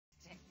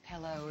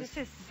pillows. This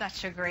is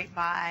such a great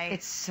buy.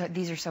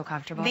 These are so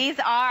comfortable.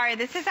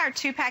 This is our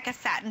 2-pack of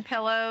Satin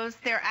pillows.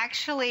 They're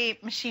actually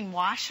machine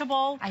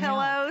washable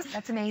pillows.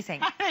 That's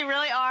amazing. They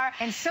really are.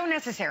 And so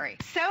necessary.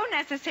 So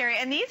necessary.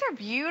 And these are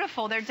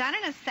beautiful. They're done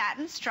in a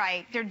satin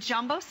stripe. They're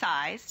jumbo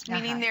sized,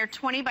 meaning they're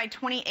 20 by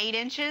 28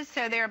 inches.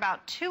 So they're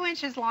about 2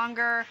 inches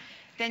longer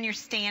than your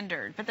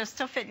standard, but they'll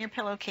still fit in your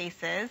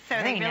pillowcases, so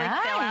they really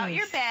fill out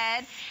your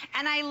bed.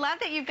 And I love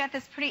that you've got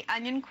this pretty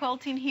onion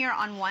quilting here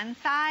on one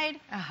side,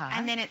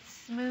 and then it's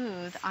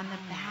smooth on the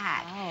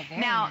back. Oh, very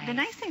now, nice. the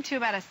nice thing too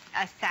about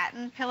a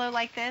satin pillow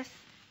like this,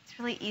 it's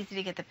really easy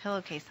to get the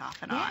pillowcase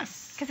off and on,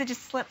 because it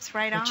just slips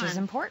right on. Which is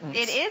important.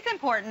 It is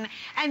important.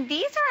 And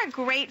these are a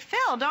great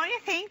fill, don't you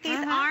think? These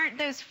aren't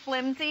those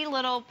flimsy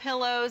little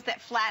pillows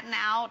that flatten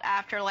out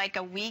after like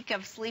a week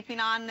of sleeping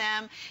on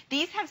them.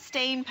 These have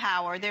staying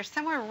power. They're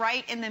somewhere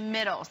right in the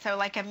middle, so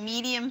like a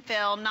medium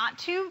fill, not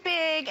too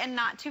big and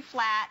not too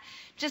flat,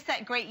 just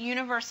that great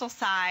universal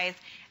size.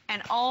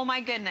 And oh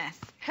my goodness,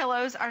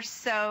 pillows are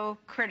so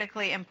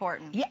critically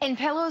important. Yeah, and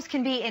pillows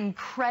can be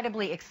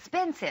incredibly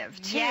expensive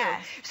too.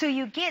 Yes. So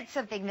you get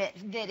something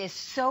that is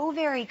so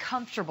very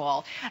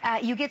comfortable.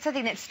 You get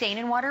something that's stain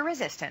and water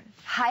resistant,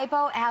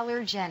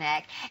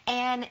 hypoallergenic,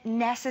 and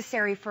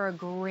necessary for a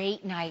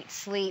great night's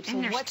sleep.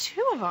 And there's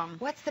two of them.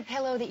 What's the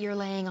pillow that you're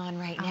laying on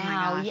right now?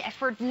 My gosh. Yeah,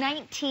 for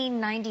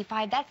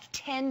 $19.95, that's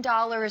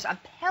 $10 a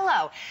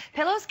pillow.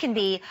 Pillows can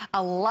be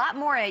a lot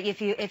more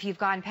if you've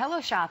gone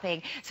pillow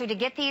shopping. So to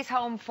get these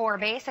home for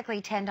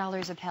basically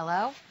 $10 a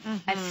pillow,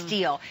 a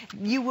steal.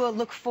 You will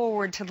look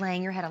forward to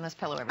laying your head on this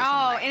pillow every single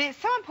night. And it's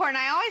so important.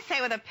 I always say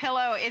with a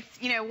pillow, it's,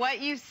 you know,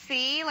 what you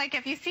see. Like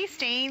if you see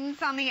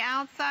stains on the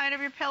outside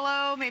of your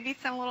pillow, maybe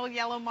some little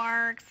yellow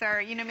marks,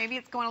 or, you know, maybe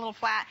it's going a little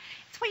flat.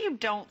 It's what you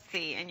don't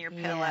see in your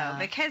pillow,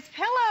 because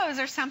pillows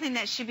are something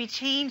that should be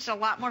changed a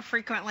lot more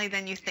frequently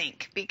than you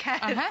think,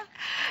 because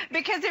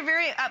they're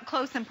very up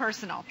close and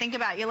personal. Think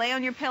about it. You lay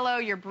on your pillow,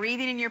 you're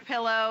breathing in your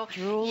pillow,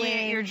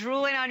 you're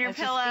drooling on your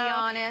pillow. Let's just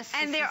be honest.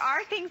 And there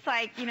are things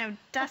like, you know,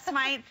 dust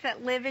mites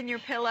that live in your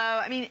pillow.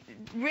 I mean,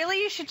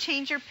 really, you should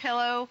change your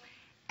pillow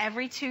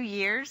every 2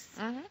 years.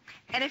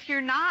 And if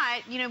you're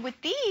not, you know, with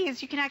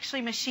these, you can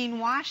actually machine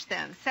wash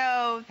them.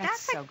 So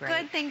that's a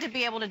good thing to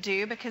be able to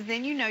do, because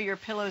then you know your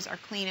pillows are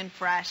clean and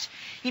fresh.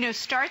 You know,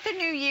 start the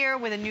new year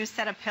with a new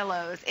set of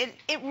pillows.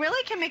 It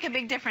really can make a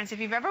big difference. If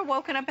you've ever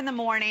woken up in the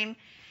morning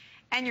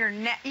and your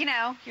neck, you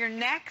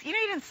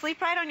didn't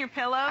sleep right on your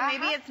pillow.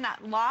 Maybe it's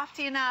not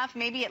lofty enough.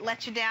 Maybe it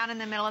lets you down in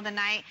the middle of the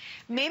night.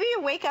 Maybe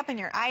you wake up and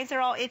your eyes are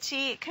all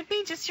itchy. It could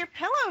be just your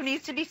pillow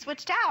needs to be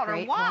switched out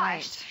or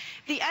washed.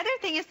 The other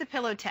thing is the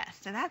pillow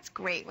test, and that's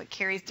great what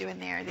Carrie's doing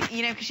there.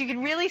 You know, because you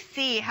can really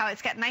see how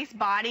it's got nice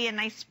body and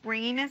nice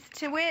springiness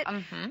to it.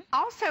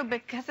 Also,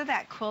 because of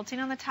that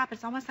quilting on the top,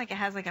 it's almost like it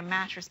has like a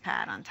mattress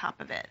pad on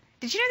top of it.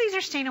 Did you know these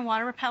are stain and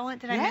water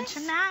repellent? Did I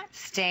mention that?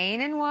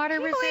 Stain and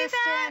water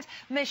resistant,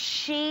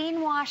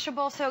 machine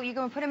washable. So you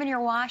can put them in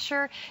your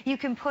washer. You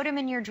can put them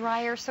in your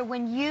dryer. So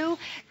when you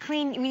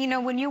clean, you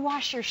know, when you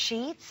wash your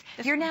sheets,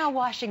 you're now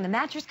washing the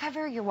mattress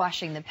cover. You're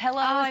washing the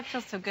pillow. Oh, it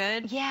feels so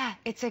good. Yeah,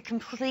 it's a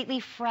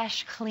completely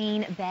fresh,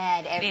 clean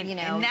bed. You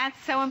know, and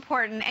that's so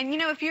important. And you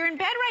know, if you're in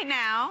bed right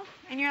now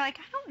and you're like,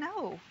 I don't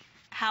know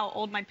how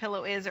old my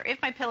pillow is or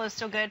if my pillow is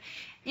still good,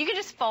 you can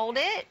just fold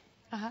it.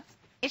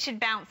 It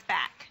should bounce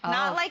back.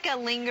 Not like a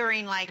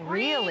lingering, like,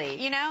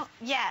 really? You know?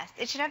 Yes.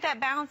 It should have that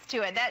bounce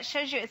to it. That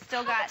shows you it's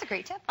still got that's a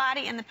great tip.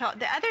 Body in the pillow.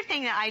 The other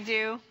thing that I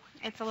do,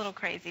 it's a little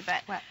crazy,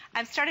 but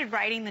I've started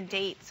writing the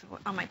dates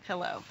on my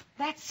pillow.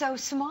 That's so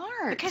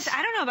smart. Because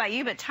I don't know about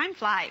you, but time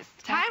flies.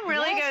 Time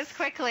really goes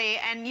quickly.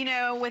 And, you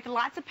know, with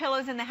lots of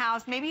pillows in the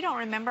house, maybe you don't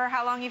remember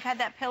how long you've had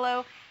that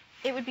pillow.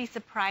 It would be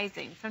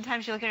surprising.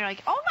 Sometimes you look at it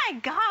like, oh my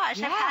gosh,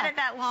 I've had it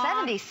that long.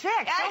 76.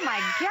 Oh my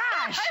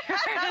gosh. Where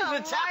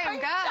does the time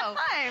go?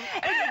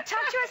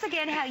 Talk to us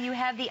again how you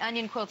have the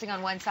onion quilting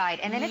on one side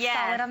and then it's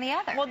solid on the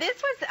other. Well,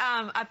 this was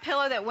a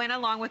pillow that went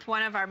along with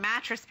one of our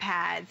mattress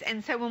pads.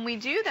 And so when we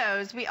do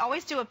those, we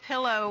always do a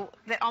pillow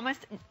that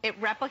almost,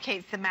 it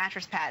replicates the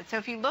mattress pad. So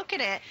if you look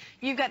at it,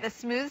 you've got the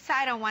smooth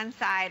side on one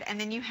side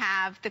and then you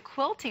have the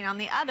quilting on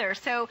the other.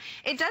 So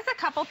it does a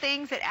couple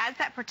things. It adds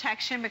that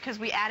protection because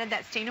we added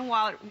that stain and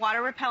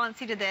water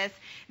repellency to this.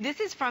 This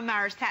is from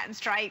our satin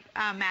stripe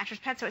mattress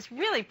pad, so it's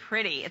really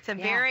pretty. It's a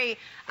very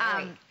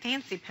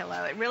fancy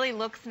pillow. It really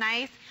looks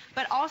nice,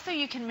 but also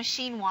you can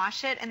machine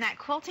wash it, and that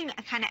quilting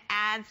kind of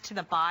adds to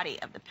the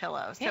body of the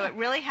pillow. So it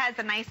really has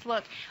a nice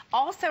look.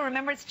 Also,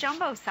 remember, it's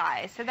jumbo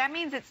size, so that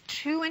means it's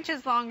 2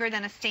 inches longer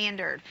than a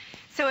standard.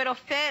 So it'll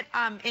fit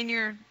in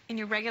your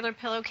regular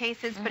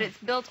pillowcases, but it's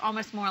built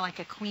almost more like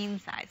a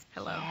queen size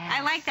pillow. I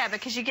like that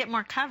because you get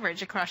more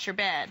coverage across your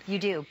bed. You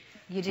do.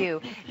 You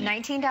do.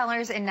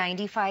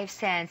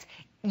 $19.95.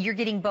 You're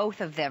getting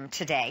both of them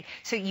today.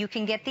 So you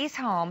can get these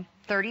home.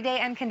 30-day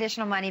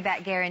unconditional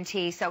money-back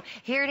guarantee. So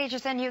here at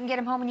HSN, you can get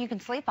them home and you can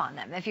sleep on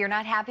them. If you're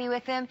not happy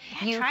with them,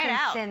 you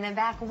can send them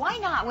back. Why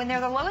not? When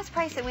they're the lowest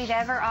price that we've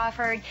ever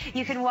offered,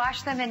 you can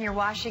wash them in your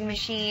washing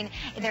machine.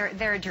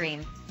 They're a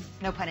dream.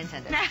 No pun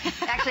intended.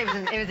 Actually,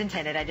 it was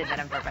intended. I did that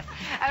on purpose.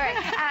 All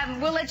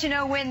right. We'll let you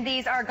know when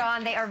these are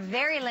gone. They are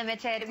very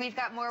limited. We've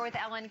got more with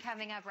Ellen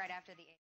coming up right after the